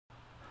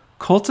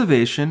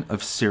Cultivation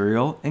of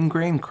cereal and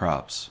grain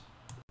crops.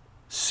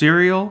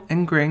 Cereal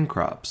and grain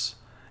crops.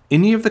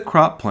 Any of the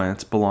crop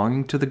plants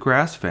belonging to the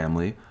grass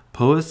family,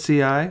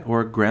 Poaceae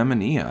or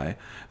Gramineae,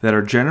 that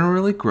are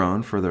generally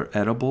grown for their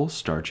edible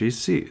starchy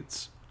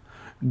seeds.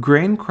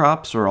 Grain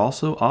crops are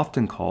also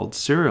often called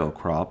cereal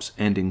crops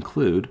and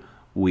include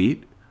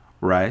wheat,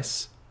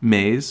 rice,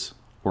 maize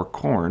or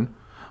corn,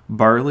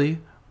 barley,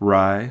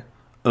 rye,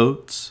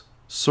 oats,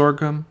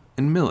 sorghum,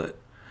 and millet.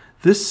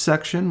 This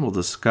section will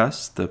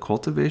discuss the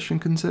cultivation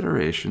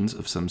considerations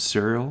of some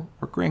cereal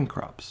or grain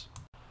crops.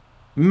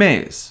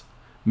 Maize.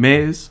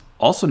 Maize,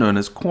 also known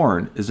as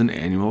corn, is an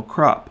annual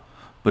crop.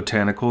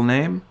 Botanical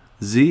name,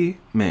 Z.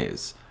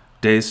 maize.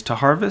 Days to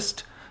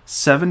harvest,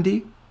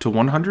 70 to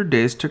 100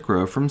 days to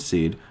grow from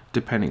seed,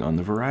 depending on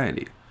the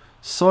variety.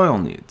 Soil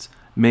needs.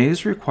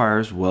 Maize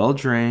requires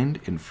well-drained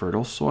and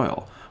fertile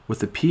soil,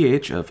 with a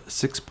pH of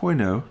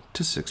 6.0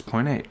 to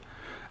 6.8.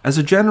 As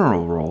a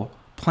general rule,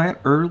 plant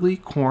early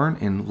corn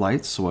in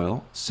light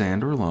soil,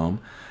 sand or loam,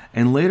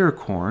 and later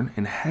corn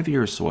in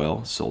heavier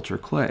soil, silt or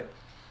clay.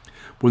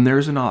 When there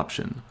is an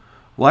option,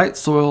 light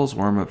soils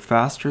warm up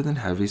faster than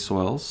heavy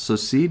soils, so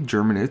seed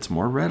germinates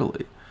more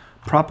readily.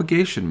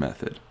 Propagation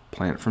method,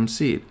 plant from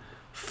seed.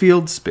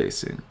 Field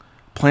spacing,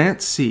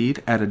 plant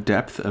seed at a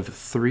depth of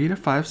 3 to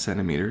 5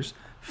 centimeters,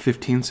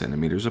 15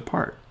 centimeters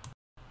apart.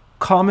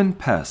 Common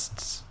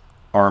pests,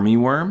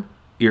 armyworm,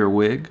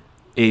 earwig,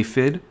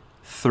 aphid,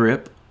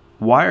 thrip,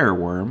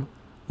 wireworm,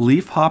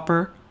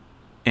 leafhopper,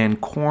 and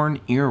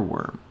corn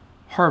earworm.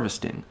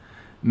 Harvesting.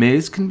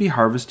 Maize can be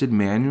harvested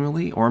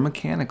manually or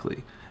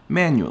mechanically.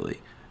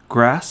 Manually,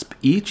 grasp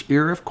each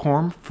ear of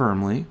corn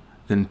firmly,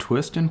 then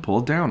twist and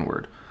pull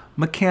downward.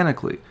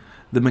 Mechanically,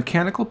 the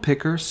mechanical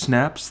picker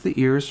snaps the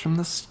ears from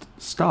the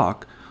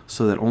stalk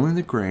so that only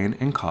the grain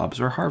and cobs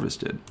are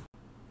harvested.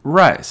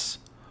 Rice.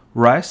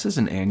 Rice is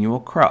an annual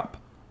crop.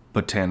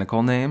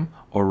 Botanical name,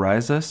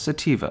 Oryza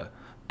sativa.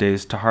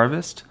 Days to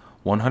harvest,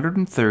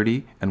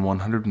 130 and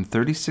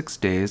 136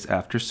 days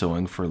after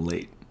sowing for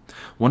late,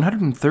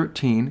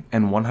 113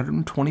 and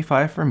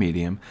 125 for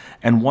medium,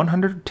 and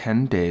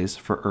 110 days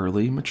for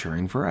early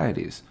maturing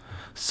varieties.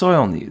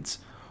 Soil needs.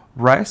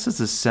 Rice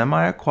is a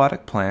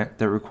semi-aquatic plant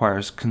that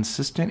requires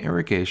consistent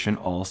irrigation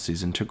all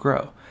season to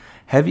grow.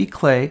 Heavy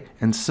clay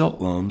and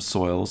silt loam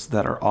soils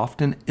that are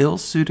often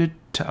ill-suited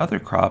to other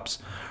crops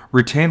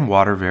retain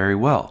water very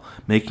well,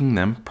 making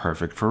them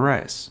perfect for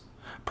rice.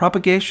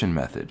 Propagation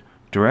method.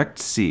 Direct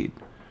seed.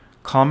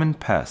 Common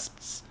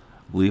pests,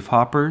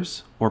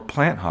 leafhoppers or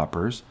plant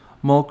hoppers,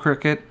 mole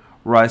cricket,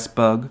 rice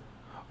bug,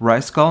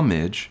 rice gall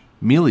midge,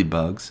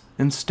 mealybugs,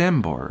 and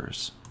stem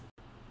borers.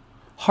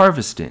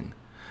 Harvesting.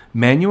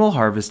 Manual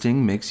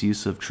harvesting makes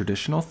use of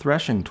traditional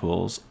threshing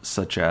tools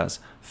such as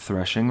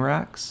threshing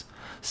racks,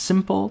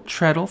 simple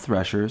treadle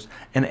threshers,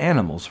 and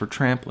animals for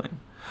trampling.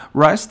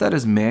 Rice that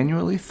is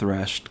manually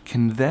threshed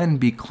can then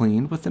be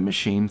cleaned with a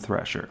machine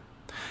thresher.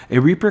 A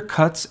reaper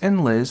cuts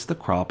and lays the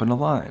crop in a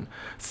line.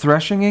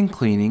 Threshing and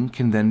cleaning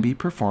can then be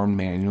performed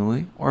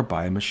manually or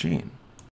by a machine.